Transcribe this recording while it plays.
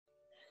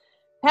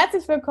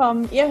Herzlich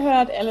willkommen, ihr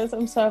hört Alice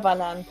im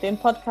Serverland, den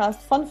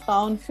Podcast von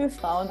Frauen für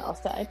Frauen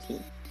aus der IT.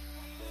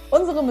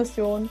 Unsere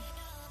Mission: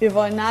 Wir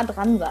wollen nah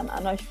dran sein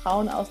an euch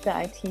Frauen aus der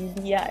IT,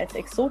 die ihr als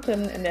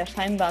Exotinnen in der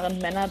scheinbaren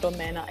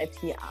Männerdomäne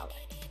IT arbeitet.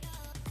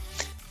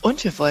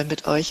 Und wir wollen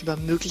mit euch über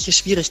mögliche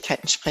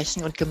Schwierigkeiten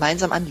sprechen und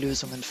gemeinsam an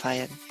Lösungen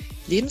feilen.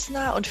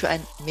 Lebensnah und für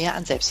ein Mehr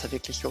an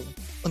Selbstverwirklichung.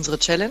 Unsere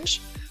Challenge: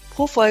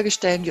 Pro Folge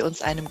stellen wir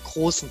uns einem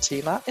großen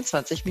Thema in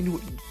 20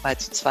 Minuten. Mal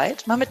zu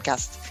zweit, mal mit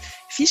Gast.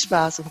 Viel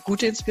Spaß und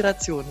gute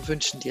Inspiration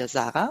wünschen dir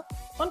Sarah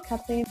und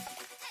Katrin.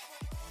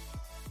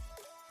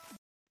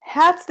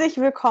 Herzlich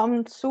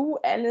willkommen zu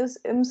Alice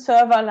im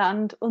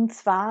Serverland und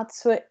zwar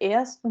zur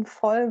ersten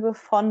Folge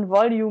von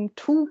Volume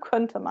 2,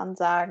 könnte man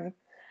sagen,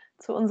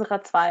 zu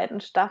unserer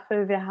zweiten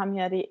Staffel. Wir haben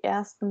ja die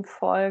ersten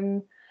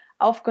Folgen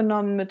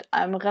aufgenommen mit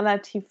einem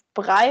relativ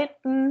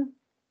breiten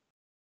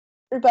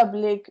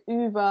Überblick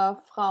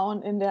über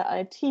Frauen in der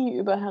IT,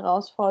 über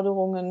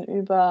Herausforderungen,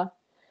 über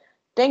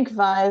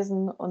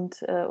Denkweisen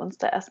und uns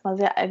da erstmal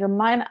sehr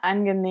allgemein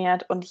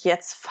angenähert. Und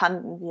jetzt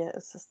fanden wir,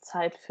 es ist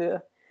Zeit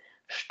für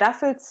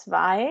Staffel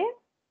 2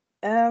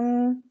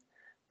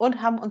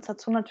 und haben uns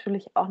dazu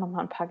natürlich auch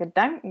nochmal ein paar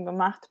Gedanken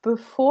gemacht,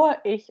 bevor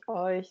ich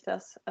euch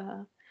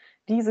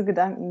diese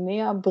Gedanken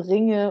näher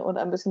bringe und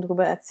ein bisschen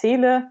drüber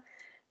erzähle.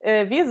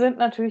 Wir sind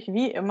natürlich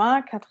wie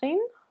immer Katrin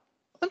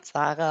und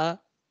Sarah.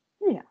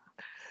 Ja,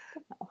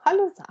 genau.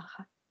 Hallo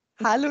Sarah.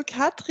 Hallo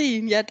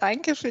Katrin, ja,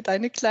 danke für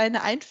deine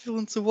kleine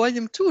Einführung zu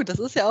Volume 2. Das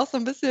ist ja auch so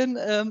ein bisschen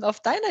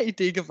auf deiner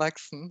Idee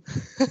gewachsen.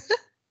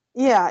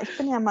 Ja, ich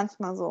bin ja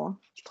manchmal so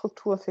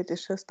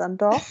Strukturfetischist dann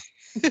doch.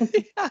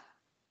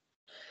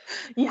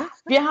 Ja,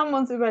 wir haben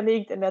uns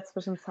überlegt in der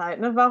Zwischenzeit,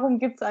 warum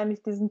gibt es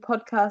eigentlich diesen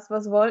Podcast?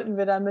 Was wollten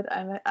wir damit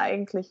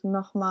eigentlich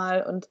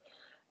nochmal? Und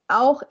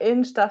auch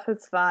in Staffel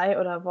 2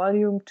 oder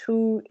Volume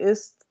 2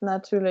 ist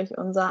natürlich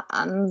unser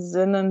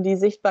Ansinnen, die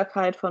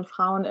Sichtbarkeit von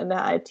Frauen in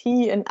der IT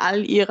in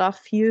all ihrer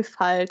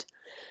Vielfalt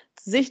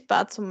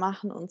sichtbar zu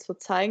machen und zu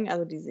zeigen,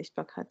 also die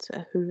Sichtbarkeit zu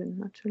erhöhen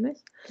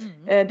natürlich.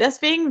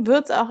 Deswegen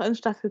wird es auch in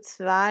Staffel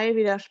 2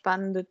 wieder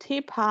spannende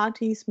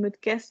Teepartys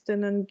mit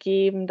Gästinnen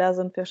geben. Da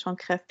sind wir schon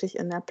kräftig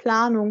in der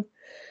Planung.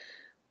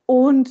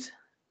 Und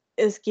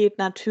es geht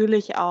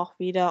natürlich auch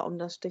wieder um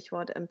das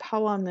Stichwort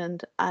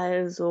Empowerment.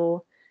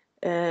 Also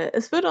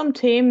es wird um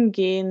Themen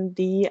gehen,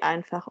 die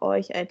einfach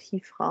euch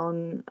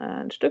IT-Frauen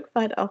ein Stück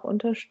weit auch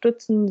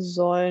unterstützen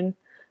sollen,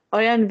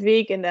 euren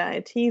Weg in der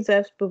IT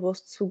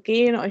selbstbewusst zu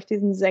gehen, euch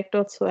diesen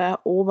Sektor zu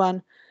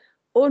erobern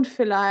und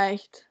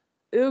vielleicht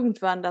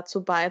irgendwann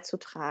dazu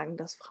beizutragen,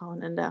 dass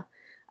Frauen in der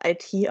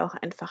IT auch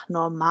einfach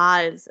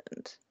normal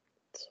sind.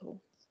 So,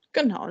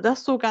 genau,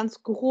 das so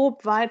ganz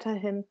grob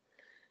weiterhin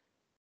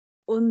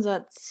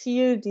unser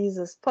Ziel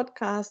dieses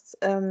Podcasts.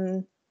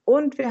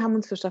 Und wir haben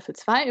uns für Staffel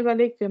 2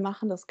 überlegt, wir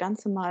machen das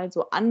Ganze mal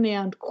so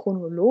annähernd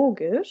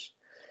chronologisch.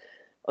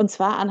 Und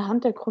zwar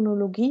anhand der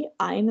Chronologie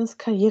eines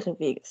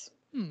Karriereweges.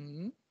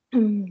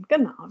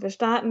 Genau, wir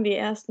starten die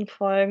ersten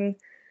Folgen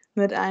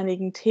mit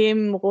einigen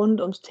Themen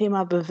rund ums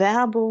Thema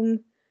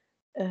Bewerbung.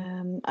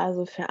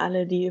 Also für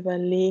alle, die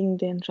überlegen,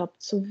 den Job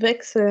zu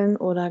wechseln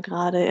oder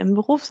gerade im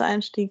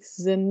Berufseinstieg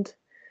sind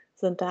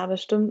da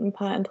bestimmt ein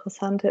paar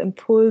interessante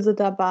Impulse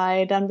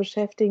dabei. Dann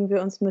beschäftigen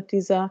wir uns mit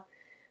dieser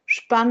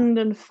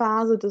spannenden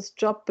Phase des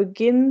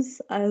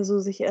Jobbeginns, also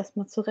sich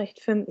erstmal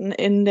zurechtfinden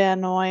in der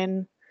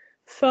neuen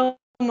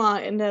Firma,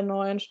 in der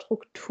neuen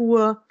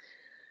Struktur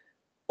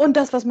und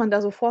das, was man da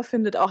so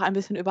vorfindet, auch ein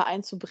bisschen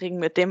übereinzubringen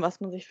mit dem,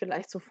 was man sich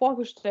vielleicht so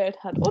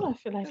vorgestellt hat oder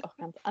vielleicht auch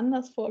ganz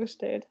anders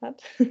vorgestellt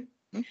hat.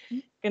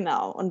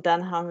 Genau, und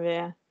dann haben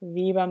wir,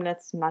 wie beim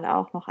letzten Mal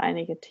auch, noch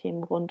einige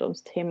Themen rund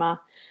ums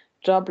Thema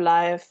Job,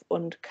 Life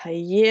und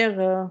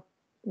Karriere.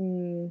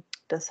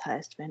 Das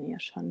heißt, wenn ihr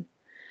schon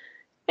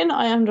in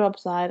eurem Job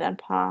seid, ein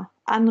paar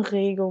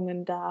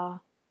Anregungen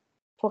da,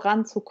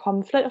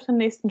 voranzukommen, vielleicht auch den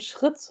nächsten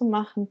Schritt zu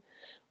machen.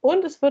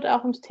 Und es wird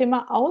auch ums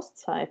Thema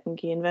Auszeiten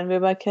gehen. Wenn wir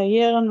über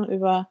Karrieren,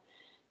 über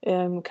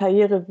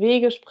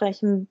Karrierewege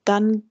sprechen,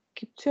 dann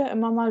gibt es ja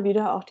immer mal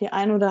wieder auch die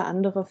ein oder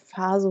andere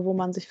Phase, wo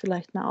man sich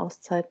vielleicht eine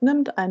Auszeit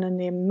nimmt, eine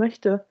nehmen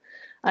möchte,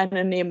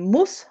 eine nehmen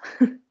muss.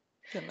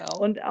 Genau.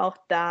 Und auch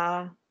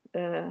da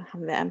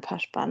haben wir ein paar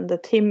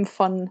spannende Themen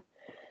von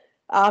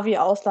A wie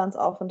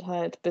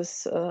Auslandsaufenthalt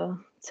bis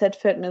Z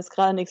fällt mir jetzt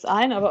gerade nichts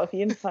ein, aber auf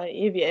jeden Fall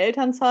E wie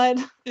Elternzeit.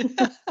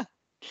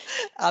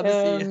 A bis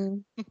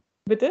E.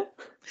 Bitte?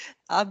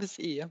 A bis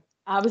E.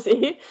 A bis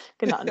E,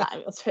 genau.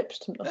 Nein, es fällt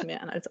bestimmt noch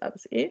mehr an als A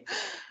bis E.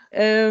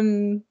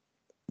 Genau,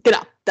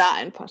 da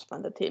ein paar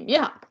spannende Themen.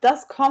 Ja,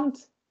 das kommt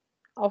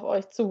auf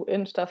euch zu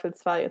in Staffel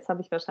 2. Jetzt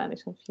habe ich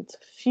wahrscheinlich schon viel zu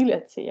viel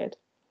erzählt.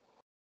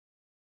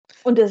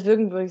 Und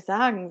deswegen würde ich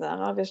sagen,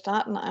 Sarah, wir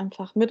starten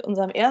einfach mit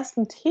unserem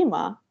ersten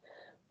Thema,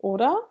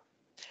 oder?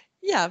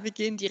 Ja, wir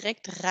gehen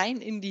direkt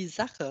rein in die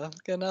Sache,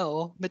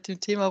 genau, mit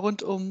dem Thema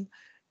rund um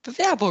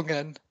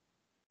Bewerbungen.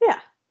 Ja.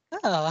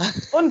 Ah.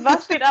 Und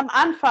was steht am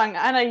Anfang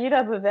einer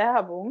jeder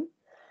Bewerbung?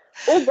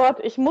 Oh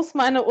Gott, ich muss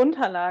meine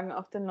Unterlagen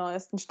auf den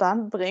neuesten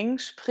Stand bringen,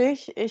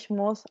 sprich, ich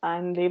muss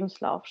einen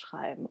Lebenslauf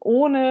schreiben.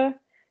 Ohne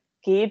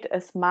geht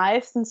es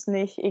meistens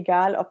nicht,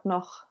 egal ob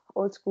noch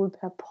oldschool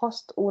per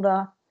Post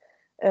oder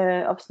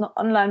ob es eine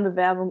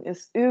Online-Bewerbung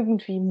ist.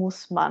 Irgendwie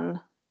muss man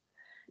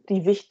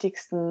die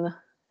wichtigsten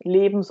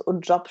Lebens-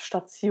 und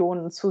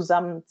Jobstationen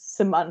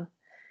zusammenzimmern.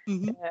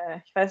 Mhm.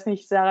 Ich weiß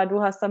nicht, Sarah,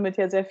 du hast damit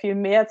ja sehr viel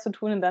mehr zu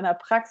tun in deiner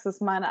Praxis.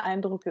 Mein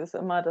Eindruck ist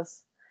immer,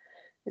 das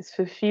ist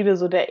für viele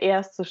so der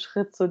erste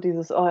Schritt, so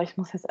dieses, oh, ich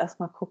muss jetzt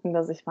erstmal gucken,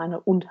 dass ich meine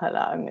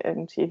Unterlagen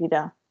irgendwie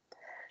wieder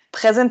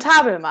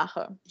präsentabel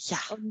mache. Ja.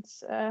 Und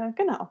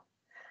genau.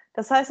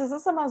 Das heißt, es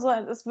ist immer so,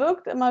 es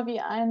wirkt immer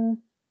wie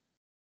ein,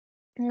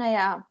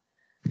 naja,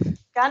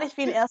 gar nicht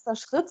wie ein erster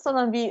Schritt,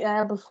 sondern wie,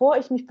 bevor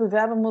ich mich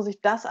bewerbe, muss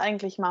ich das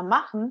eigentlich mal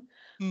machen.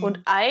 Und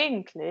Mhm.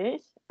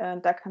 eigentlich,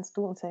 da kannst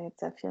du uns ja jetzt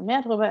sehr viel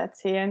mehr drüber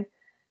erzählen,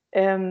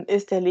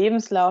 ist der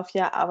Lebenslauf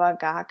ja aber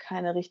gar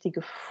keine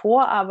richtige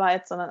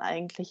Vorarbeit, sondern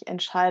eigentlich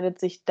entscheidet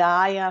sich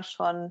da ja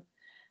schon,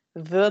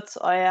 wird's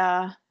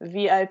euer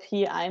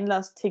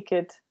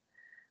VIP-Einlassticket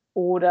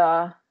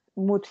oder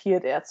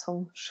mutiert er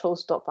zum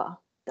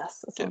Showstopper?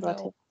 Das ist unser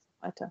Thema Genau.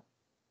 heute.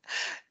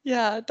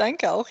 Ja,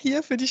 danke auch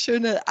hier für die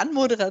schöne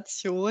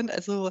Anmoderation.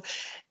 Also,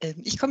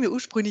 ich komme ja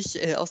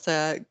ursprünglich, aus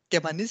der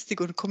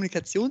Germanistik und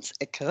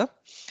Kommunikationsecke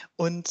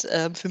und,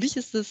 für mich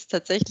ist es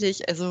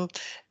tatsächlich also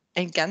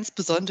ein ganz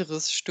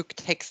besonderes Stück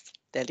Text,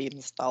 der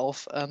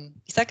Lebenslauf.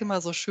 Ich sage immer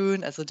so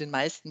schön, also den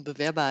meisten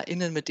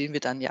BewerberInnen, mit denen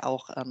wir dann ja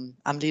auch,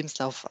 am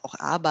Lebenslauf auch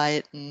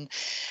arbeiten,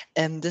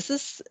 das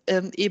ist,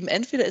 eben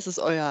entweder ist es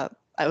eure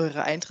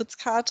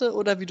Eintrittskarte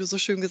oder wie du so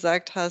schön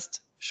gesagt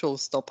hast,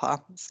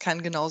 Showstopper. Es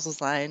kann genauso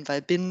sein,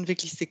 weil binnen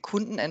wirklich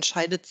Sekunden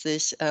entscheidet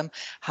sich,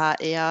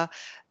 HR,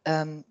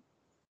 ähm,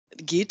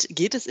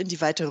 geht es in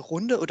die weitere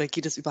Runde oder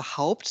geht es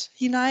überhaupt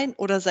hinein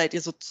oder seid ihr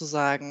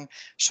sozusagen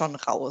schon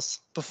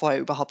raus, bevor ihr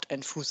überhaupt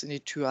einen Fuß in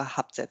die Tür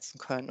habt setzen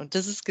können? Und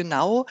das ist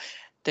genau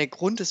der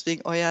Grund,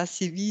 weswegen euer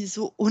CV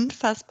so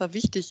unfassbar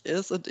wichtig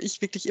ist und ich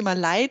wirklich immer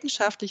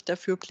leidenschaftlich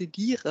dafür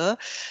plädiere,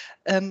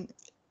 ähm,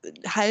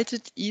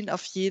 haltet ihn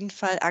auf jeden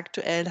Fall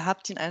aktuell,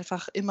 habt ihn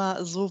einfach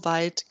immer so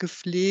weit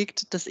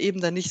gepflegt, dass eben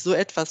dann nicht so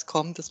etwas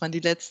kommt, dass man die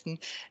letzten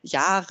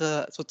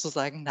Jahre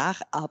sozusagen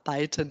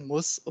nacharbeiten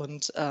muss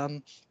und,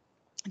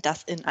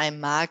 das in einem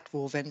Markt,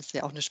 wo, wenn es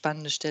ja auch eine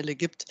spannende Stelle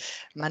gibt,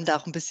 man da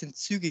auch ein bisschen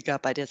zügiger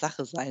bei der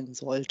Sache sein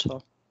sollte.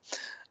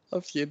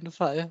 Auf jeden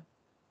Fall.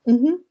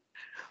 Mhm.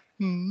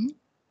 Mhm.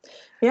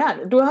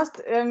 Ja, du hast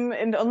in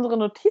unsere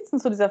Notizen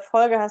zu dieser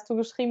Folge hast du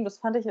geschrieben, das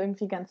fand ich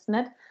irgendwie ganz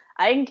nett.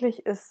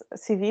 Eigentlich ist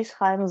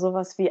CV-Schreiben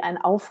sowas wie ein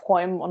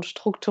Aufräumen und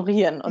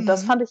Strukturieren. Und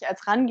das Mhm. fand ich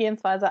als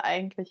Herangehensweise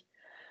eigentlich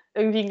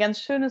irgendwie ein ganz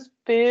schönes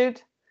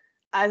Bild.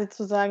 Also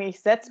zu sagen,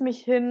 ich setze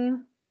mich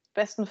hin,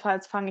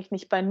 bestenfalls fange ich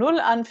nicht bei Null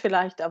an,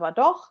 vielleicht aber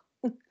doch,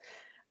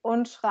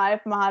 und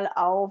schreibe mal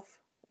auf,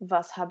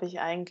 was habe ich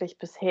eigentlich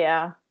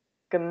bisher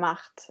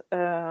gemacht.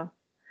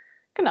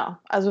 Genau,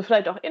 also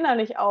vielleicht auch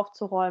innerlich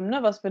aufzuräumen,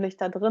 ne? Was will ich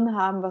da drin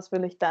haben, was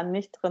will ich da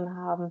nicht drin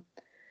haben.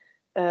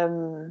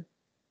 Ähm,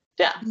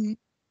 ja, Mhm.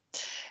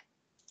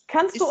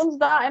 kannst du Ist uns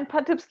da ein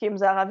paar Tipps geben,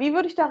 Sarah? Wie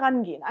würde ich da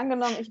rangehen?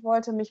 Angenommen, ich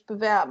wollte mich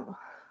bewerben.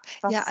 Ja,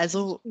 Was kann ich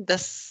also tun?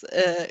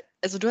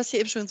 also du hast ja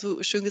eben schon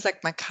so schön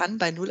gesagt, man kann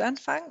bei Null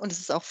anfangen und es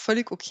ist auch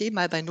völlig okay,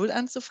 mal bei Null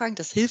anzufangen.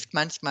 Das hilft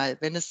manchmal,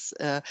 wenn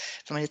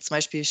man jetzt zum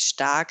Beispiel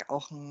stark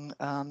auch 'n,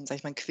 sage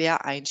ich mal, 'n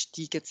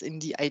Quereinstieg jetzt in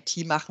die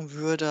IT machen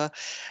würde,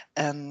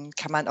 kann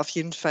man auf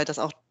jeden Fall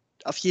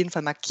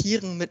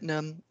markieren mit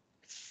einem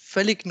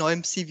völlig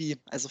neuem CV,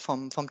 also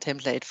vom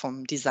Template,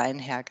 vom Design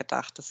her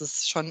gedacht. Das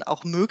ist schon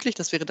auch möglich.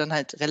 Das wäre dann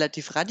halt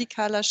relativ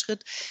radikaler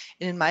Schritt.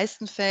 In den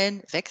meisten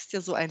Fällen wächst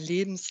ja so ein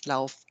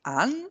Lebenslauf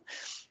an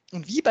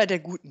und wie bei der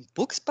guten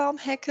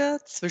Buchsbaumhecke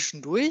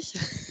zwischendurch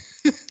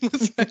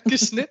muss halt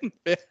geschnitten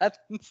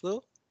werden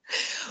so.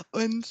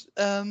 Und,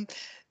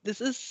 das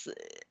ist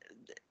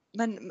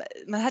man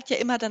hat ja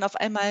immer dann auf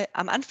einmal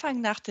am Anfang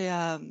nach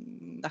der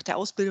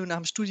Ausbildung, nach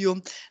dem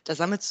Studium, da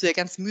sammelst du ja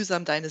ganz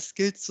mühsam deine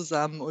Skills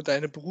zusammen und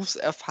deine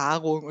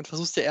Berufserfahrung und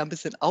versuchst ja eher 'n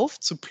bisschen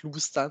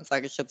aufzuplustern,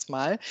 sage ich jetzt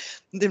mal.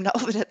 Und im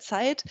Laufe der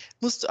Zeit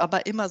musst du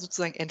aber immer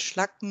sozusagen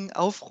entschlacken,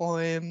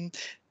 aufräumen.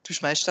 Du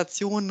schmeißt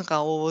Stationen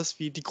raus,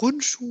 wie die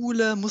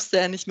Grundschule musste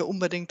ja nicht mehr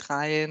unbedingt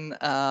rein,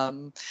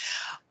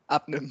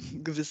 ab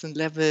 'nem gewissen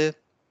Level.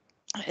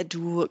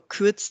 Du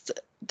kürzt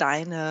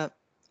deine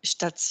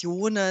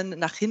Stationen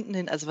nach hinten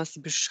hin, also was die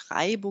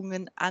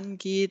Beschreibungen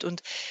angeht.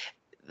 Und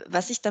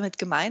was ich damit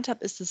gemeint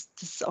habe, ist, dass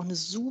es auch eine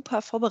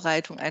super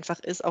Vorbereitung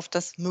einfach ist auf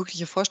das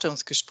mögliche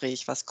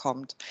Vorstellungsgespräch, was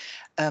kommt.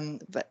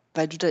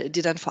 Weil du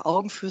dir dann vor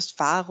Augen führst,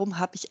 warum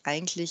habe ich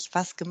eigentlich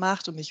was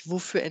gemacht und mich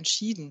wofür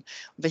entschieden?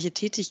 Und welche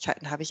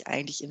Tätigkeiten habe ich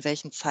eigentlich in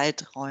welchen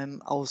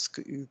Zeiträumen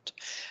ausgeübt?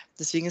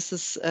 Deswegen ist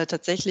es,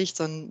 tatsächlich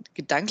so ein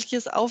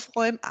gedankliches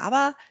Aufräumen,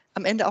 aber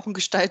am Ende auch ein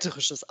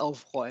gestalterisches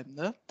Aufräumen,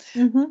 ne?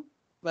 Mhm.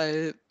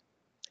 Weil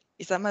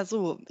ich sage mal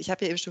so, ich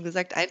habe ja eben schon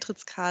gesagt,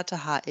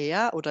 Eintrittskarte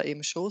HR oder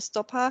eben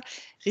Showstopper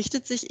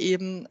richtet sich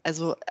eben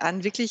also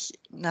an wirklich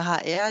 'ne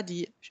HR,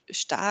 die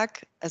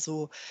stark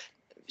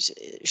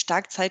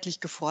zeitlich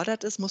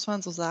gefordert ist, muss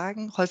man so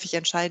sagen. Häufig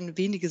entscheiden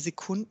wenige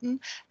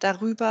Sekunden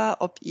darüber,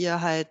 ob ihr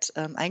halt,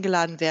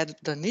 eingeladen werdet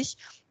oder nicht.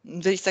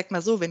 Ich sag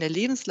mal so, wenn der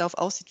Lebenslauf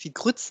aussieht wie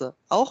Grütze,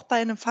 auch bei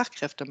einem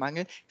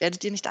Fachkräftemangel,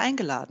 werdet ihr nicht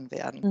eingeladen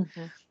werden.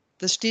 Mhm.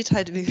 Das steht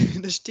halt,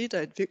 das steht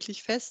halt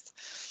wirklich fest.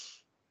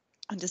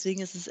 Und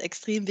deswegen ist es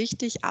extrem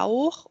wichtig,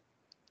 auch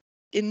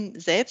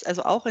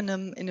also auch in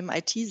einem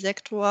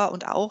IT-Sektor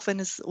und auch wenn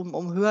es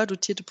um höher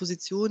dotierte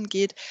Positionen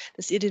geht,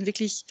 dass ihr den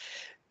wirklich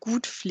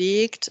gut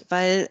pflegt,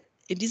 weil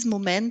in diesem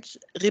Moment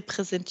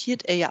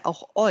repräsentiert er ja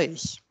auch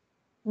euch.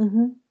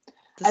 Mhm.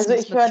 Das Also muss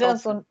ich höre natürlich da auch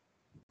sein.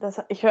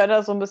 ich höre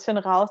da so ein bisschen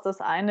raus.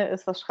 Das eine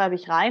ist, was schreibe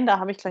ich rein? Da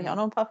habe ich gleich auch Mhm.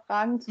 noch ein paar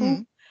Fragen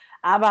zu. Mhm.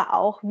 Aber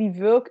auch, wie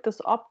wirkt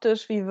es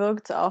optisch? Wie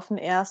wirkt es auf den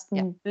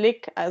Ja. ersten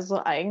Blick?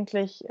 Also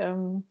eigentlich,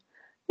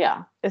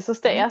 ja, ist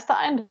es der Mhm. erste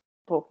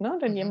Eindruck, ne,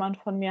 den Mhm. jemand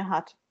von mir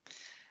hat.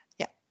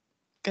 Ja,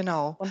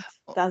 genau. Und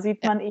O da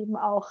sieht Ja. man eben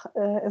auch,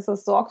 ist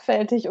es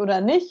sorgfältig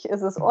oder nicht?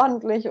 Ist es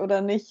ordentlich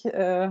oder nicht?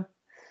 Ja,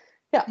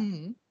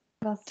 Mhm.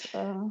 was,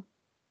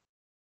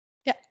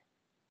 Ja,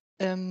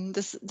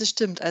 das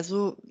stimmt.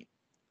 Also,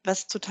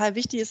 was total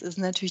wichtig ist, ist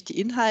natürlich die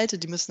Inhalte,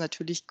 die müssen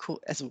natürlich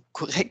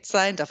korrekt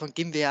sein. Davon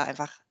gehen wir ja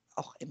einfach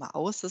auch immer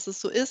aus, dass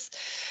es so ist.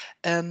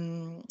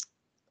 Ähm,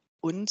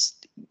 und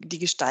die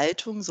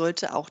Gestaltung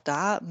sollte auch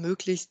da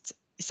möglichst,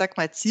 ich sage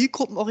mal,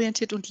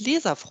 zielgruppenorientiert und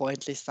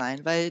leserfreundlich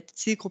sein, weil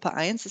Zielgruppe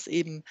eins ist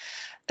eben,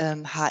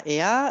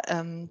 HR,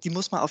 die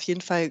muss man auf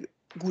jeden Fall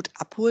gut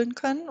abholen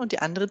können. Und die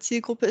andere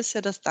Zielgruppe ist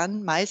ja, dass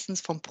dann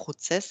meistens vom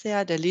Prozess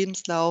her der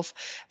Lebenslauf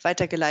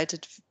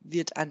weitergeleitet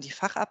wird an die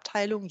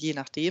Fachabteilung, je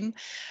nachdem.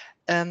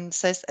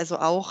 Das heißt also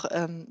auch,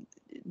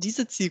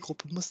 diese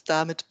Zielgruppe muss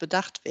damit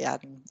bedacht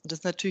werden. Und das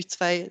sind natürlich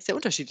 2 sehr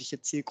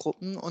unterschiedliche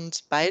Zielgruppen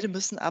und beide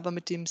müssen aber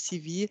mit dem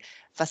CV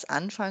was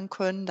anfangen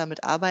können,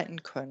 damit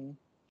arbeiten können.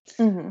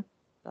 mhm,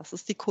 Das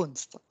ist die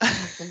Kunst.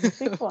 das ist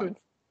die Und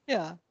Kunst.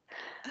 ja.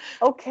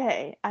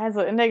 Okay,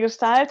 also in der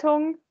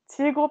Gestaltung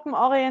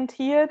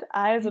zielgruppenorientiert.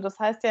 Also Mhm. das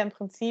heißt ja im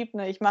Prinzip,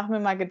 ne, ich mache mir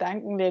mal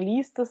Gedanken, wer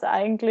liest es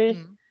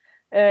eigentlich? Mhm.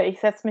 Ich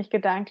setze mich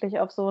gedanklich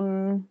auf so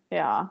 'n,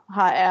 ja,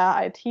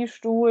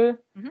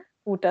 HR-IT-Stuhl. Mhm.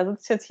 Gut, da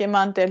sitzt jetzt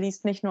jemand, der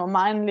liest nicht nur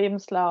meinen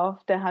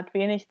Lebenslauf, der hat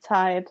wenig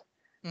Zeit.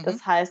 Mhm.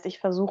 Das heißt, ich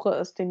versuche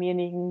es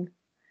demjenigen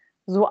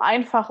so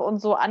einfach und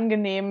so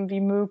angenehm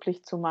wie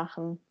möglich zu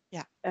machen,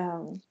 Ja.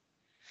 ähm,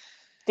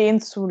 den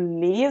zu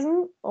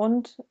lesen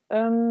und,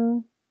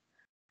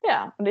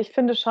 ja, und ich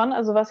finde schon,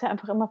 also, was ja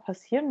einfach immer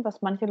passiert und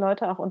was manche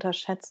Leute auch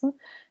unterschätzen,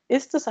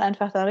 ist es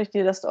einfach dadurch,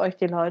 dass euch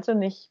die Leute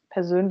nicht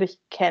persönlich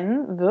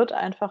kennen, wird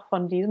einfach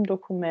von diesem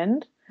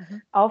Dokument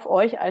Mhm. auf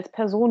euch als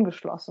Person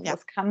geschlossen. Ja.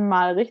 Das kann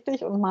mal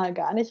richtig und mal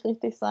gar nicht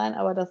richtig sein,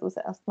 aber das ist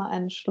erst mal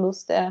ein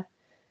Schluss, der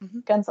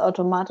Mhm. ganz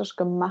automatisch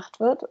gemacht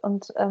wird.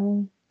 Und,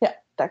 ja,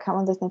 da kann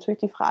man sich natürlich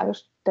die Frage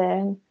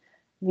stellen: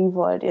 Wie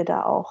wollt ihr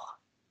da auch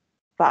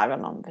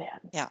wahrgenommen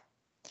werden? Ja.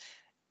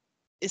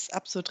 Ist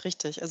absolut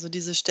richtig. Also,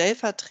 diese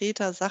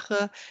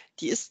Stellvertreter-Sache,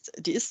 die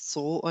ist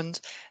so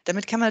und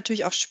damit kann man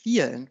natürlich auch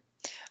spielen.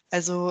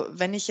 Also,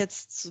 wenn ich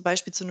jetzt zum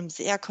Beispiel zu einem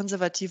sehr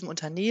konservativen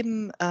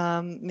Unternehmen,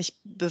 mich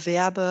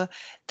bewerbe,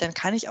 dann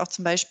kann ich auch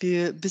zum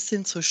Beispiel bis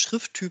hin zur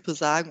Schrifttype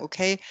sagen: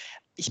 „Okay,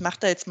 ich mache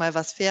da jetzt mal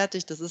was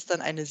fertig.“ Das ist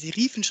dann eine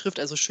Serifenschrift,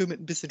 also schön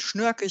mit ein bisschen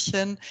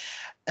Schnörkelchen.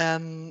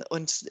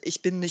 Und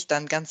ich bin nicht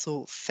dann ganz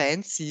so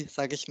fancy,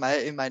 sage ich mal,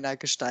 in meiner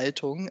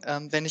Gestaltung.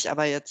 Wenn ich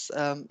aber jetzt,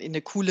 in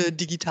 'ne coole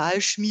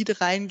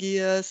Digitalschmiede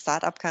reingehe,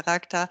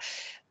 Start-up-Charakter,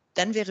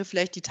 dann wäre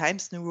vielleicht die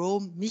Times New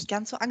Roman nicht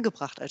ganz so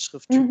angebracht als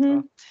Schrifttype.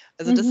 Mhm.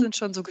 Also, das Mhm. sind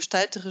schon so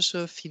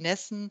gestalterische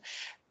Finessen.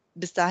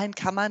 Bis dahin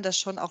kann man das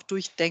schon auch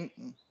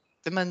durchdenken,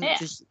 wenn man Ja,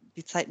 sich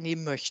die Zeit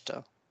nehmen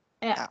möchte.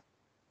 ja. Ja,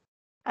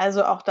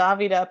 Also auch da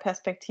wieder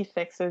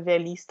Perspektivwechsel. Wer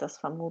liest das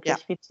ja,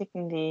 vermutlich? Wie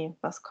ticken die?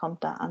 Was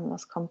kommt da an?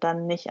 Was kommt da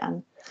nicht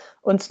an?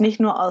 Und ja, nicht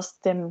nur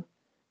aus dem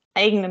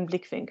eigenen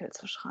Blickwinkel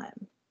zu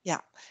schreiben.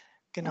 ja.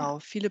 Ja. Genau,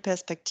 viele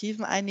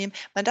Perspektiven einnehmen.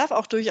 Man darf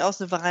auch durchaus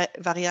 'ne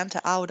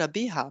Variante A oder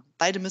B haben.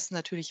 Beide müssen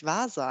natürlich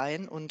wahr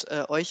sein und,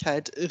 euch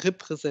halt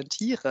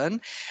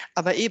repräsentieren.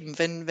 Aber eben,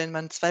 wenn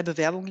man 2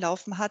 Bewerbungen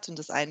laufen hat und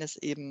das eine ist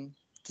eben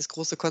das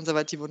große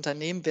konservative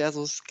Unternehmen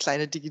versus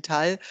kleine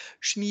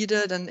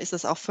Digitalschmiede, dann ist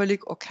das auch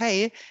völlig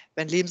okay,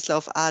 wenn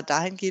Lebenslauf A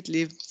dahin geht,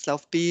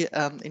 Lebenslauf B,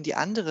 in die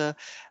andere,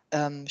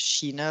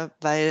 Schiene,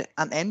 weil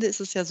am Ende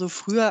ist es ja so,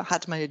 früher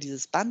hat man ja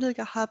dieses Bundle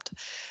gehabt,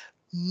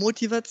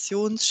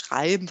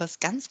 Motivationsschreiben, was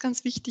ganz,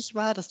 ganz wichtig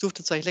war. Das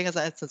durfte zwar nicht länger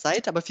sein als 'ne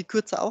Seite, aber viel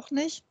kürzer auch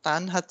nicht.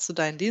 Dann hattest du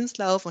deinen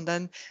Lebenslauf und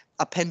dann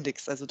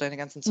Appendix, also deine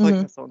ganzen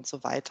Mhm. Zeugnisse und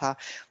so weiter.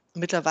 Und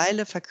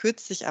mittlerweile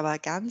verkürzt sich aber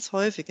ganz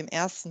häufig im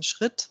ersten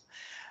Schritt,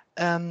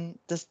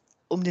 das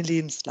um den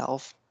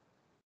Lebenslauf.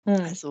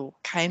 Mhm. Also,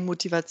 kein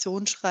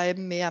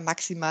Motivationsschreiben mehr,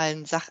 maximal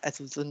 'n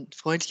also so 'n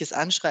freundliches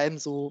Anschreiben,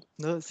 so,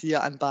 ne,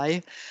 siehe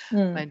anbei,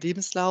 Mhm. mein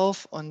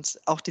Lebenslauf und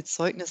auch die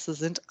Zeugnisse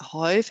sind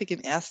häufig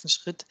im ersten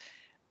Schritt,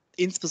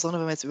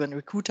 insbesondere wenn man jetzt über 'n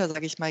Recruiter,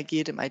 sage ich mal,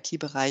 geht im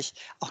IT-Bereich,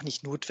 auch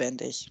nicht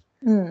notwendig.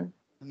 Mhm.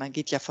 Man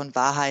geht ja von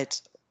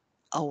Wahrheit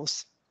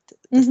aus,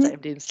 dass da Mhm.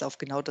 im Lebenslauf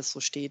genau das so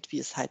steht, wie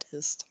es halt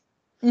ist.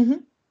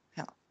 Mhm.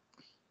 Ja.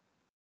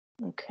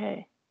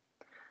 Okay.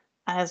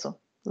 Also,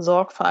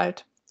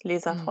 Sorgfalt,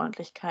 Mhm.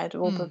 Leserfreundlichkeit,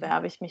 wo Mhm.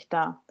 bewerbe ich mich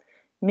da?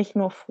 Nicht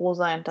nur froh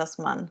sein, dass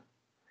man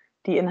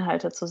die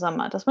Inhalte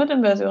zusammen hat. Das mit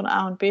den Version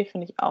A und B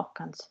finde ich auch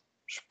ganz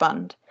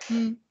spannend.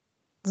 Mhm.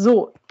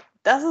 So,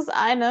 das ist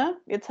eine.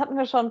 Jetzt hatten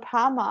wir schon ein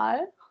paar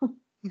Mal,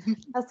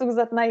 hast du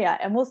gesagt, naja,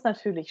 er muss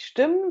natürlich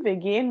stimmen. Wir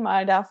gehen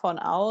mal davon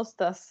aus,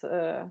 dass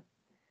es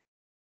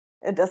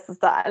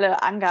da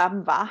alle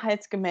Angaben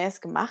wahrheitsgemäß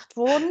gemacht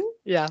wurden.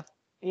 Ja.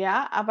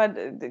 Ja, aber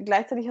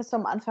gleichzeitig hast du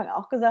am Anfang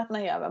auch gesagt,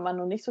 naja, wenn man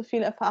noch nicht so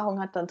viel Erfahrung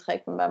hat, dann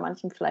trägt man bei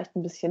manchen vielleicht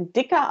ein bisschen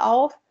dicker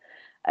auf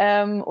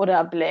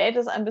oder bläht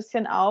es ein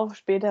bisschen auf.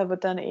 Später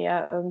wird dann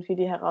eher irgendwie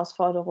die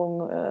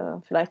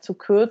Herausforderung vielleicht zu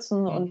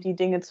kürzen und die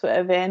Dinge zu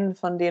erwähnen,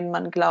 von denen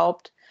man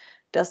glaubt,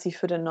 dass sie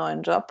für den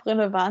neuen Job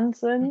relevant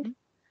sind.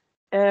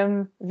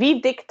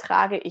 Wie dick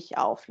trage ich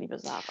auf, liebe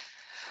Sarah?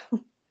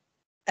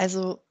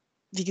 Also,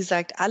 wie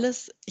gesagt,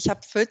 ich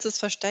habe vollstes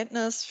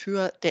Verständnis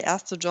für der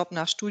erste Job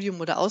nach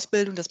Studium oder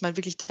Ausbildung, dass man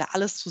wirklich da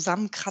alles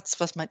zusammenkratzt,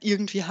 was man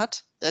irgendwie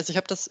hat. Also,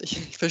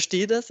 ich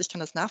verstehe das, ich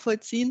kann das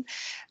nachvollziehen,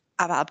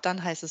 aber ab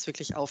dann heißt es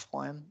wirklich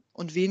aufräumen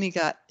und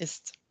weniger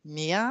ist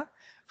mehr,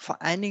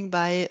 vor allen Dingen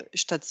bei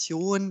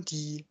Stationen,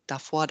 die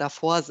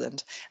davor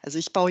sind. Also,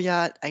 ich baue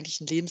ja eigentlich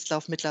einen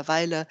Lebenslauf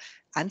mittlerweile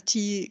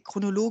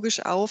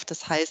antichronologisch auf.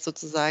 Das heißt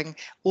sozusagen,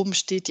 oben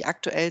steht die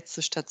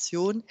aktuellste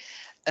Station.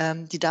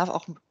 Die darf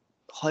auch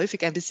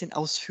häufig ein bisschen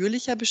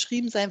ausführlicher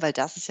beschrieben sein, weil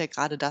das ist ja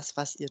gerade das,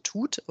 was ihr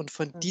tut und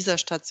von dieser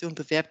Station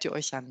bewerbt ihr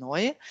euch ja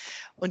neu.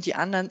 Und die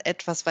anderen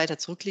etwas weiter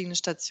zurückliegenden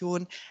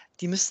Stationen,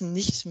 die müssen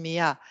nicht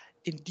mehr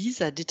in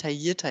dieser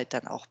Detailliertheit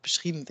dann auch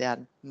beschrieben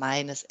werden,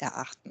 meines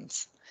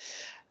Erachtens.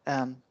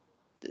 Ähm,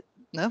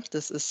 ne?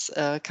 Das ist,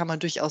 kann man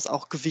durchaus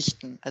auch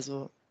gewichten,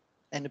 also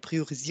eine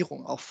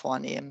Priorisierung auch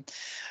vornehmen.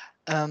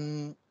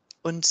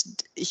 Und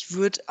ich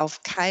würde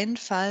auf keinen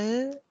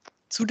Fall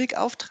zu dick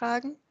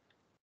auftragen.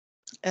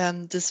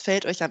 Das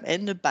fällt euch am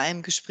Ende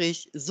beim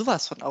Gespräch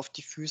sowas von auf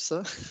die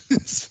Füße.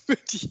 Das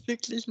würde ich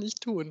wirklich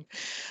nicht tun.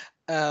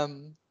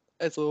 Ähm,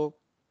 also,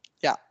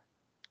 ja,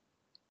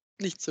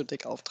 nicht zu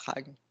dick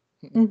auftragen.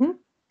 Mhm.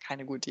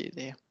 Keine gute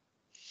Idee.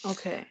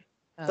 Okay.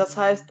 Das Ähm,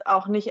 heißt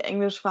auch nicht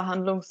Englisch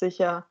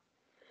verhandlungssicher,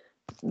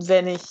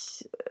 wenn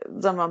ich,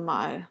 sagen wir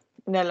mal,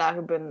 in der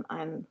Lage bin,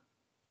 ein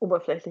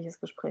oberflächliches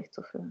Gespräch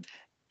zu führen.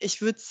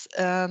 ich würde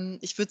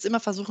es immer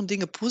versuchen,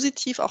 Dinge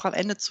positiv auch am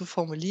Ende zu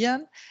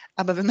formulieren,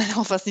 aber wenn man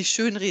auch was nicht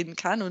schönreden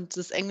kann und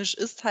das Englisch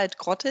ist halt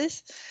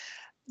grottig,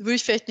 würde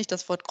ich vielleicht nicht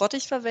das Wort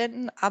grottig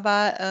verwenden,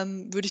 aber,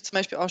 würde ich zum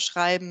Beispiel auch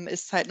schreiben,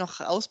 ist halt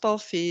noch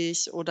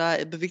ausbaufähig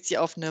oder bewegt sich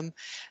auf einem,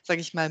 sage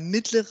ich mal,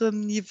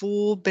 mittleren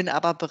Niveau, bin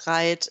aber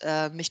bereit,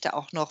 mich da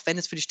auch noch, wenn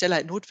es für die Stelle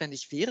halt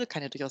notwendig wäre,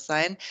 kann ja durchaus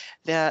sein,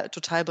 wäre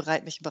total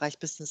bereit, mich im Bereich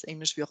Business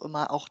Englisch, wie auch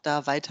immer, auch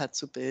da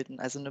weiterzubilden.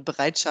 Also eine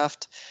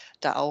Bereitschaft,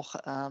 da auch,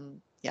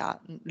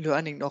 ja, 'n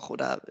Learning noch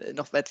oder,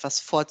 noch etwas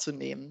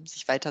vorzunehmen,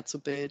 sich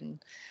weiterzubilden.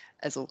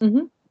 Also,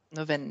 Mhm.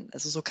 ne,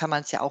 so kann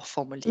man es ja auch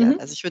formulieren. Mhm.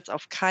 Also, ich würde es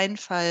auf keinen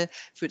Fall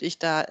würde ich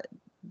da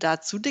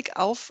zu dick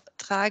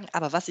auftragen,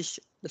 aber das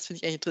finde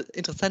ich eigentlich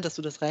interessant, dass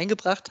du das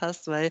reingebracht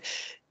hast, weil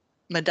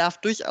man darf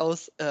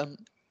durchaus,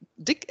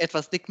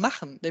 etwas dick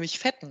machen, nämlich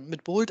fetten,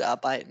 mit Bold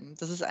arbeiten.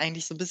 Das ist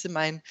eigentlich so ein bisschen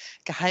mein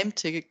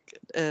Geheimtipp,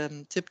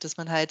 Tipp, dass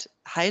man halt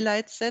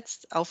Highlights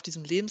setzt auf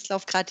diesem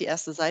Lebenslauf. Gerade die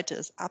erste Seite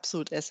ist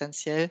absolut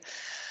essentiell,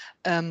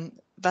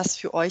 was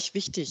für euch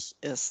wichtig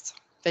ist.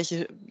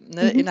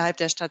 Mhm. Innerhalb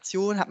der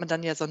Station hat man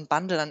dann ja so ein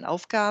Bundle an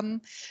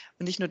Aufgaben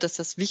und nicht nur, dass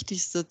das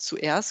Wichtigste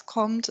zuerst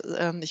kommt.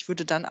 Ich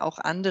würde dann auch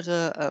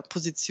andere,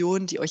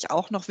 Positionen, die euch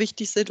auch noch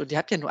wichtig sind und ihr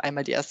habt ja nur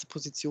einmal die erste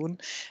Position,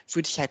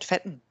 würde ich halt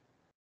fetten,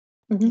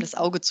 um Mhm. das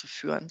Auge zu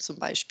führen zum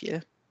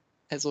Beispiel.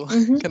 Also,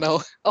 Mhm.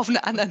 genau, auf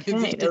 'ner anderen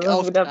Okay, da dick sind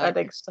wir wieder bei der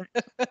auftragen. Gestalt.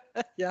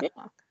 Ja,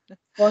 Ja,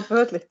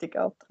 wortwörtlich dick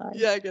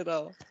auftragen. ja,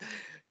 genau,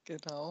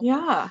 genau.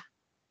 Ja,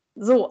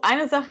 so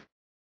eine Sache,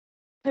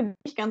 die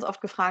ich ganz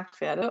oft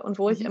gefragt werde und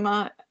wo ich Mhm,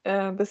 immer,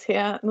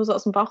 bisher nur so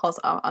aus dem Bauch raus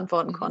a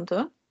antworten mhm.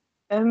 konnte.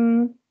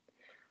 Ähm,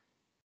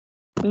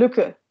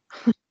 Lücke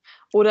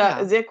oder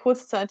Ja, sehr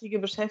kurzzeitige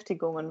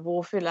Beschäftigungen,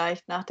 wo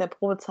vielleicht nach der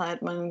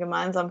Probezeit man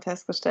gemeinsam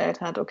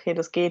festgestellt hat: „Okay,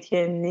 das geht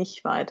hier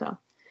nicht weiter,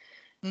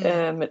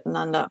 mhm.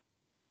 miteinander.“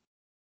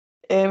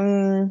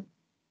 Ähm,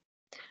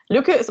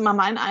 Lücke ist immer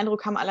mein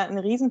Eindruck, haben alle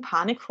 'ne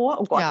Riesenpanik vor: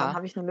 „Oh Gott, dann Ja,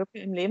 habe ich 'ne Lücke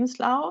im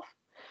Lebenslauf.“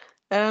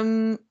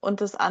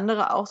 und das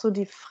andere auch so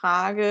die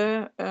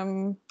Frage,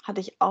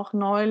 hatte ich auch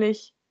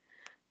neulich,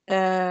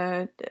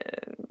 ja,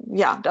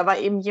 da war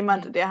eben mhm,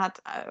 jemand, der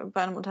hat,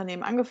 bei einem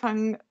Unternehmen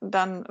angefangen,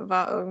 dann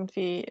war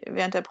irgendwie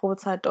während der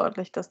Probezeit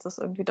deutlich, dass das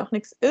irgendwie doch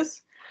nichts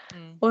ist.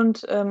 mhm,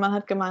 Und, man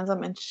hat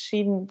gemeinsam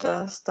entschieden,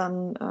 dass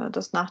dann,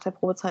 das nach der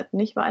Probezeit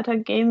nicht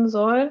weitergehen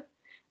soll.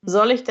 mhm.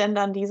 Soll ich denn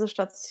dann diese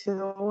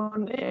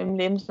Station im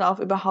Lebenslauf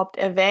überhaupt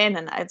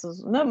erwähnen?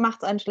 Also, ne,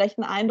 macht's einen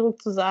schlechten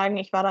Eindruck zu sagen: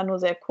 „Ich war da nur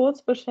sehr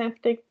kurz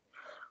beschäftigt“,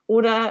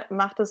 oder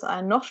macht es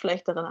einen noch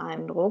schlechteren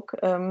Eindruck,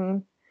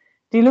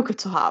 die Lücke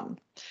zu haben?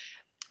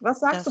 Was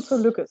sagst du zur Das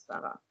Lücke,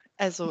 Sarah?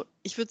 Also,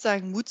 ich würde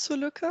sagen, Mut zur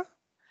Lücke.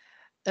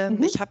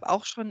 Mhm, Ich habe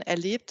auch schon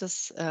erlebt,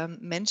 dass,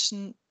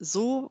 Menschen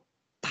so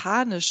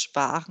panisch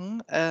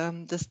waren,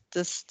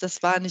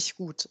 das war nicht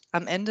gut.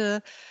 Am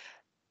Ende,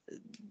 äh,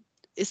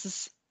 ist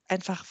es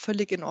einfach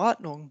völlig in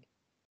Ordnung.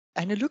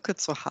 eine Lücke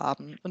zu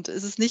haben. Und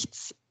es ist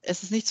nichts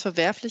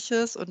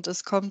Verwerfliches und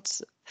es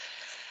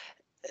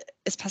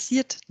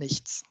passiert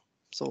nichts.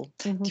 So.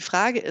 Die Mhm.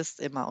 Frage ist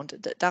immer, und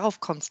darauf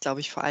kommt es, glaube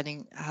ich, vor allen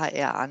Dingen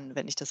HR an,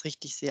 wenn ich das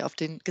richtig sehe, auf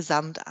den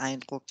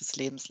Gesamteindruck des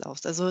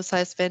Lebenslaufs. Also das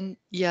heißt, wenn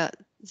ihr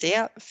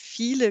sehr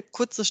viele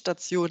kurze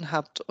Stationen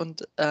habt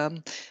und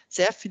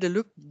sehr viele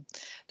Lücken,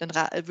 dann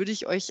würde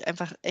ich euch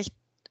einfach echt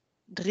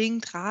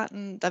dringend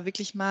raten, da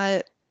wirklich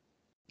mal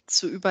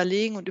zu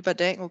überlegen und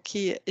überdenken,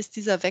 okay, ist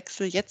dieser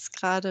Wechsel jetzt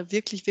gerade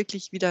wirklich,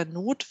 wirklich wieder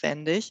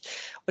notwendig?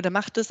 Oder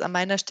macht es an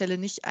meiner Stelle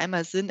nicht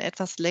einmal Sinn,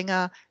 etwas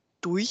länger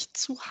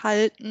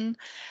durchzuhalten,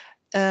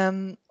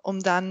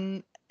 um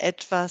dann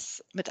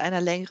etwas mit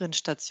einer längeren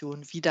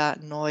Station wieder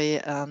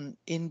neu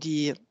in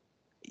die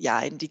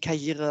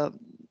Karriere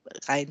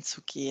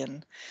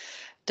reinzugehen?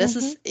 Das Mhm.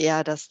 ist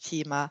eher das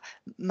Thema.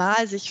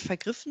 Mal sich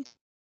vergriffen,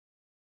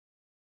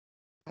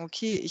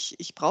 okay,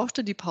 ich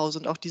brauchte die Pause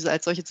und auch diese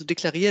als solche zu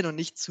deklarieren und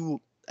nicht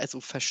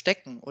also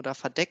verstecken oder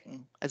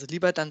verdecken. Also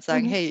lieber dann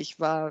sagen: Mhm. „Hey, ich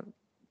habe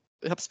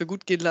es mir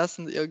gut gehen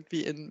lassen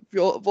irgendwie in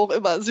wo auch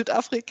immer,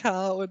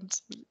 Südafrika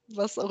und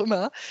was auch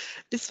immer.“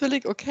 Ist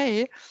völlig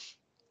okay.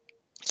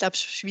 Ich glaube,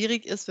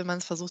 schwierig ist, wenn man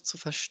es versucht zu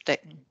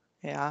verstecken,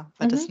 ja,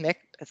 weil Mhm. das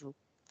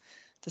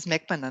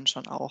merkt man dann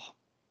schon auch,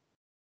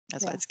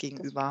 also Ja, als das.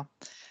 Gegenüber.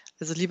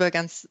 Also lieber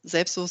ganz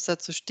selbstbewusst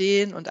dazu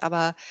stehen und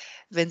aber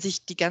wenn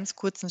sich die ganz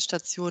kurzen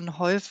Stationen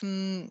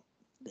häufen,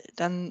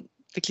 dann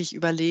wirklich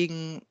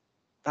überlegen,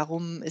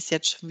 warum ist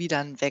jetzt schon wieder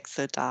ein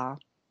Wechsel da?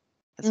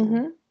 Also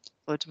Mhm.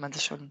 sollte man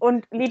sich schon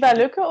Und gut lieber überlegen.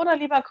 Lücke oder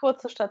lieber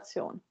kurze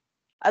Station?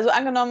 Also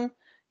angenommen,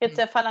 jetzt Mhm.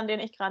 der Fall, an den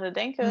ich gerade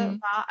denke, Mhm.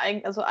 war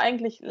also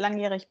eigentlich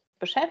langjährig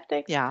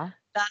beschäftigt, Ja.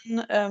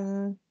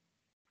 dann,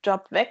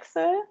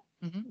 Jobwechsel,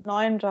 Mhm.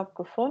 neuen Job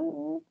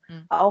gefunden,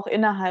 Mhm. auch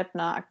innerhalb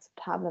 'ner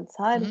akzeptablen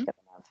Zeit, ich Mhm. glaube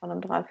innerhalb von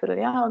 'nem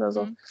Dreivierteljahr oder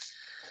so. Mhm.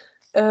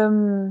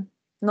 Ähm,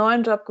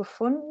 neuen Job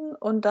gefunden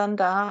und dann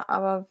da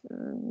aber,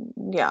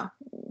 ja,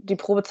 die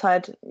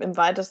Probezeit im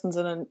weitesten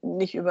Sinne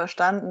nicht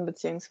überstanden,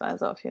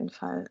 beziehungsweise auf jeden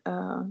Fall,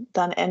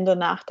 dann Ende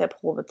nach der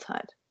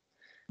Probezeit.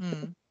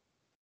 Mhm.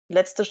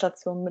 Letzte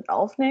Station mit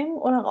aufnehmen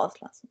oder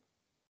rauslassen?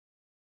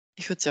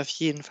 Ich würde sie auf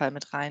jeden Fall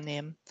mit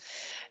reinnehmen.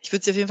 Ich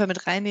würde sie auf jeden Fall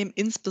mit reinnehmen,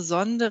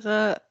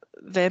 insbesondere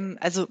wenn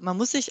also, man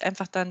muss sich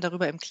einfach dann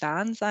darüber im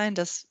Klaren sein,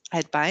 dass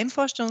halt beim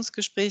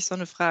Vorstellungsgespräch so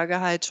eine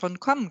Frage halt schon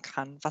kommen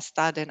kann, was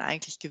da denn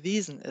eigentlich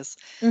gewesen ist.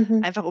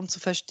 Mhm. Einfach um zu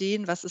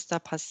verstehen, was ist da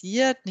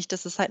passiert, nicht,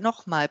 dass es halt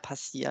noch mal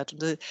passiert.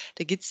 Und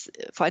da geht's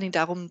vor allen Dingen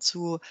darum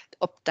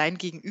ob dein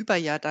Gegenüber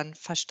ja dann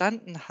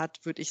verstanden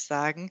hat, würde ich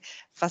sagen,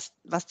 was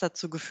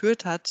dazu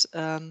geführt hat,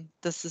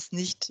 dass es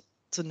nicht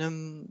zu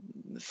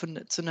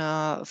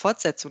 'ner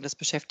Fortsetzung des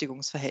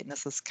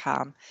Beschäftigungsverhältnisses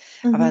kam.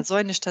 Aber Mhm. so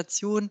eine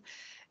Station,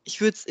 ich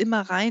würde es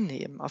immer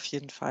reinnehmen, auf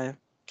jeden Fall.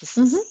 Das Mhm.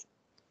 ist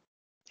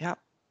ja.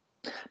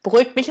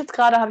 Beruhigt mich jetzt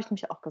grade, habe ich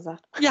nämlich auch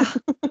gesagt. Ja,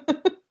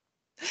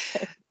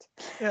 Sehr gut.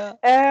 ja.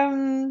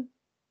 Ähm,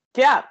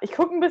 ja, ich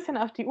gucke 'n bisschen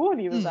auf die Uhr,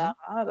 liebe Mhm.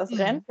 Sarah. Das Mhm.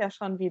 rennt ja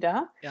schon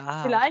wieder. Ja.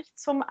 Vielleicht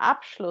zum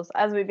Abschluss.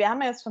 Also, wir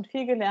haben ja jetzt schon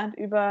viel gelernt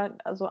über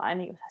also,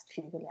 einige was heißt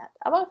viel gelernt,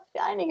 aber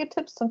einige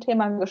Tipps zum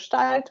Thema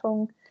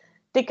Gestaltung,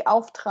 dick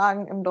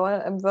auftragen im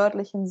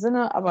wörtlichen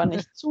Sinne, aber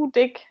nicht zu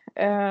dick,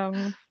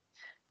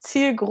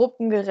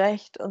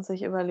 zielgruppengerecht und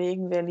sich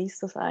überlegen, wer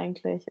liest das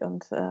eigentlich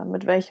und,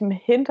 mit welchem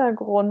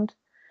Hintergrund.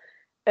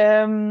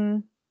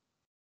 Ähm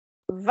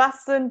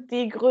Was sind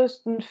die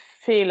größten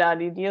Fehler,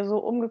 die dir so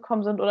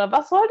umgekommen sind oder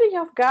was sollte ich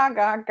auf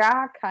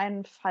gar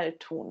keinen Fall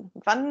tun?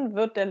 Wann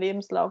wird der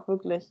Lebenslauf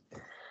wirklich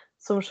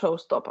zum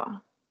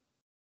Showstopper?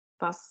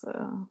 Was,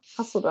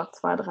 hast du da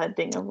 2, 3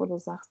 Dinge, wo du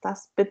sagst: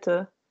 „Das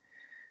bitte,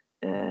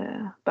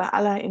 bei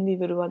aller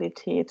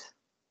Individualität,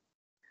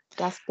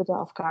 das bitte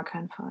auf gar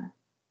keinen Fall?“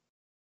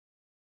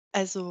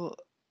 Also,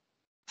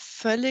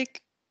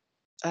 völlig,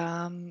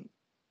 ähm,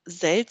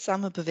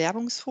 seltsame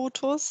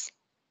Bewerbungsfotos.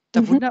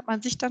 Da Mhm. wundert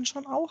man sich dann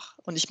schon auch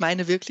und ich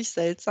meine wirklich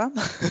seltsam.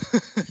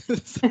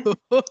 So.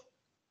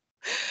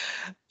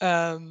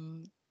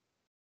 Ähm,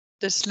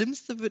 das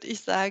Schlimmste, würde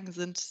ich sagen,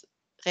 sind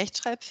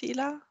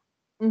Rechtschreibfehler.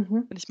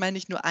 Mhm. Und ich meine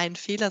nicht nur einen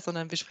Fehler,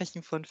 sondern wir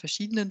sprechen von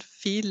verschiedenen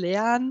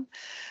Fehlern,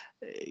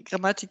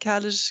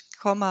 grammatikalisch,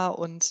 Komma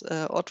und,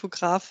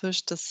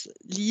 orthografisch, das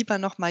lieber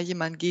noch mal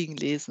jemand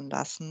gegenlesen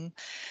lassen.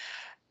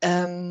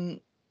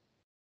 Ähm,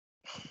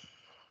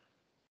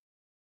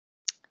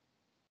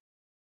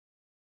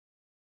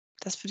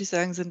 das würde ich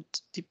sagen,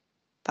 sind die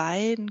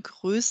beiden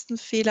größten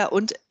Fehler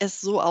und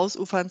es so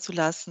ausufern zu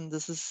lassen,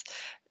 dass es,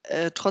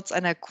 trotz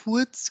einer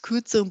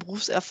kürzeren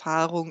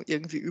Berufserfahrung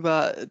irgendwie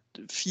über,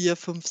 4,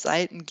 5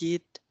 Seiten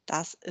geht,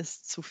 das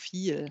ist zu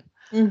viel.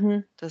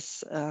 Mhm.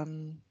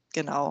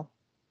 Genau.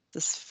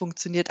 Das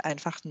funktioniert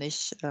einfach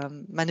nicht.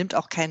 Man nimmt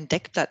auch kein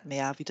Deckblatt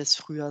mehr, wie das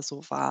früher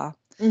so war.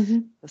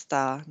 Mhm.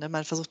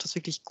 Man versucht das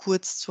wirklich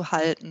kurz zu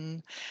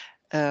halten,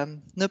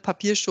 ne,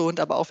 papierschonend,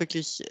 aber auch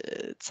wirklich,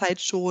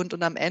 zeitschonend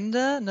und am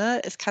Ende,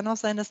 ne, es kann auch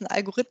sein, dass 'n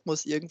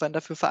Algorithmus irgendwann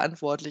dafür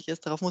verantwortlich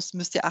ist. Darauf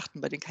müsst ihr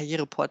achten bei den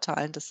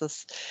Karriereportalen, dass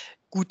das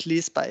gut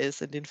lesbar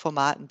ist in den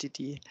Formaten, die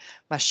die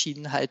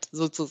Maschinen halt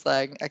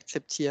sozusagen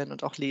akzeptieren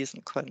und auch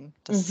lesen können.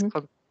 Das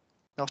kommt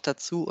noch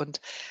dazu und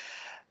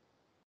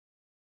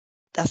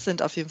das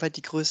sind auf jeden Fall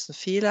die größten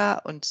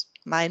Fehler und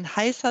mein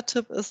heißer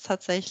Tipp ist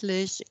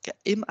tatsächlich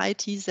im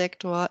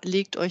IT-Sektor,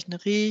 legt euch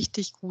eine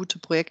richtig gute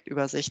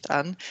Projektübersicht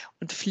an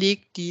und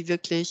pflegt die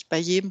wirklich bei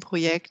jedem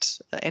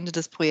Projekt, Ende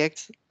des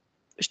Projekts,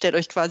 stellt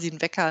euch quasi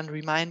einen Wecker, einen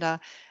Reminder,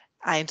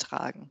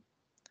 eintragen.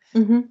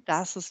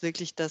 Das ist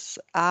wirklich das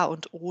A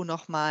und O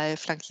nochmal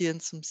flankieren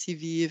zum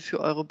CV für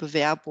eure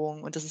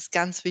Bewerbung. Und das ist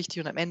ganz wichtig.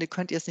 Und am Ende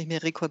könnt ihr es nicht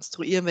mehr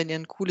rekonstruieren, wenn ihr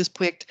ein cooles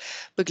Projekt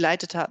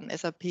begleitet habt, ein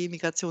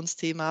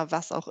SAP-Migrationsthema,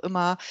 was auch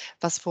immer,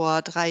 was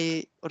vor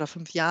 3 oder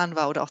 5 Jahren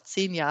war oder auch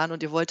 10 Jahren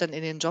und ihr wollt dann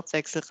in den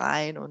Jobwechsel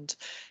rein und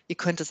ihr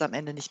könnt es am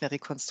Ende nicht mehr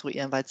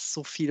rekonstruieren, weil es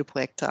so viele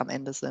Projekte am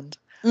Ende sind.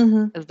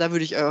 Also da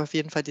würde ich euch auf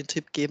jeden Fall den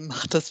Tipp geben,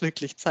 macht das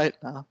wirklich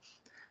zeitnah.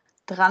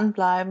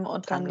 Dranbleiben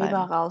und dann lieber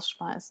Dranbleiben.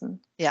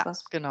 rausschmeißen, Ja,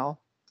 was genau.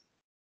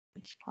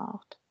 es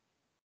braucht.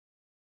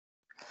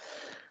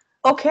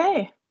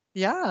 Okay,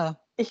 Ja,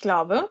 ich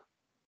glaube,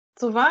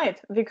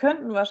 soweit. Wir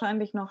könnten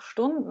wahrscheinlich noch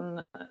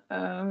Stunden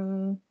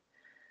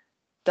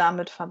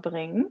damit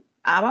verbringen,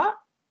 aber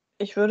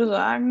ich würde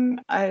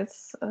sagen,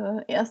 als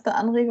erste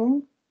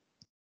Anregung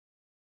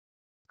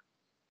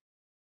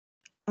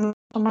haben wir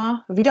schon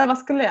mal wieder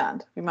was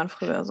gelernt, wie man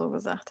früher so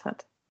gesagt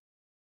hat.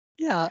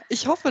 ja,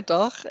 ich hoffe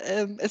doch.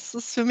 Es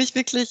ist für mich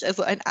wirklich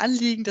also ein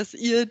Anliegen, dass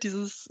ihr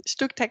dieses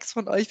Stück Text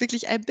von euch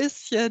wirklich ein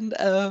bisschen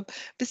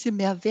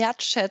mehr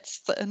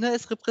wertschätzt, ne?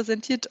 Es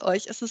repräsentiert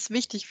euch, es ist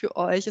wichtig für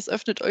euch, es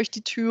öffnet euch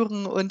die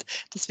Türen und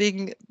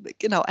deswegen,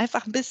 genau,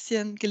 einfach ein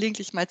bisschen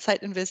gelegentlich mal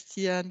Zeit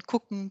investieren,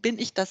 gucken, bin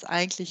ich das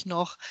eigentlich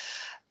noch?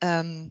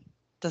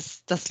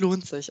 Das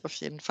lohnt sich auf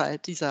jeden Fall,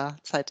 dieser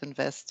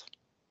Zeitinvest.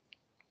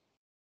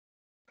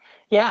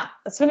 Ja,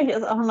 das finde ich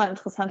ist auch immer ein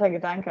interessanter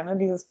Gedanke, ne?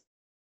 Dieses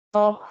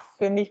auch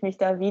finde ich mich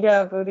da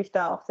wieder, würde ich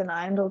da auch den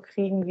Eindruck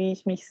kriegen, wie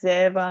ich mich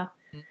selber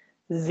Mhm.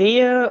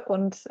 sehe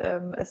und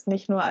es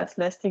nicht nur als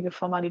lästige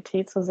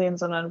Formalität zu sehen,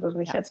 sondern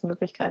wirklich Ja. als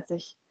Möglichkeit,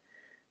 sich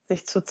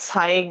zu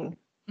zeigen.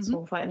 Mhm.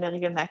 So, weil in der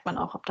Regel merkt man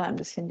auch, ob da ein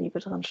bisschen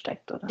Liebe drin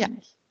steckt oder Ja.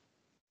 nicht.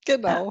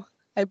 Genau,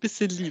 ein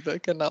bisschen Liebe,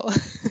 genau.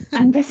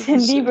 Ein Das bisschen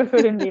ist schön. Liebe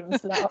für den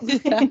Lebenslauf.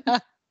 Ja,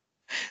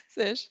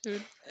 sehr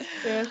schön.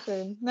 Sehr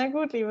schön. Na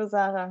gut, liebe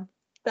Sarah,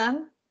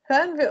 dann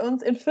hören wir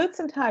uns in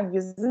 14 Tagen.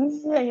 Wir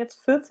sind ja jetzt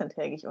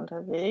 14-tägig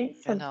unterwegs,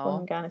 das habe ich Genau.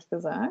 vorhin gar nicht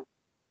gesagt.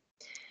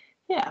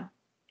 Ja,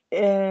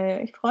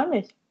 ich freue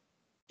mich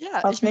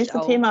Ja, aufs ich mich nächste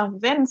auch. Thema.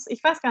 Wenn's,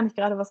 ich weiß gar nicht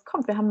gerade, was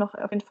kommt. Wir haben noch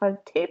auf jeden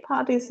Fall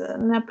Teepartys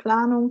in der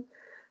Planung.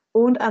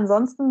 Und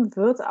ansonsten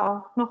wird es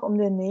auch noch um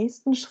den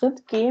nächsten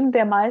Schritt gehen,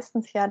 der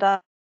meistens ja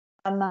dann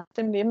nach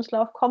dem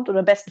Lebenslauf kommt,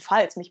 oder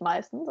bestenfalls, nicht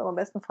meistens, aber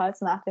bestenfalls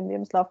nach dem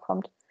Lebenslauf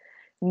kommt,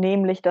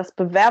 nämlich das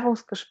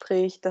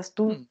Bewerbungsgespräch, das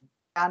du Mhm.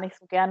 gar nicht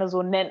so gerne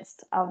so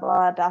nennst,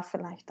 aber da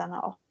vielleicht dann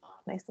auch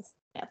nächstes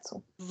mehr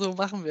zu. So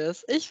machen wir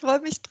es. Ich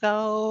freue mich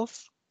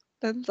drauf.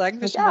 Dann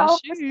sagen wir Mich schon mal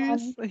auch. Bis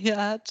tschüss. dann.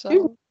 Ja, Tschüss.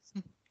 ciao.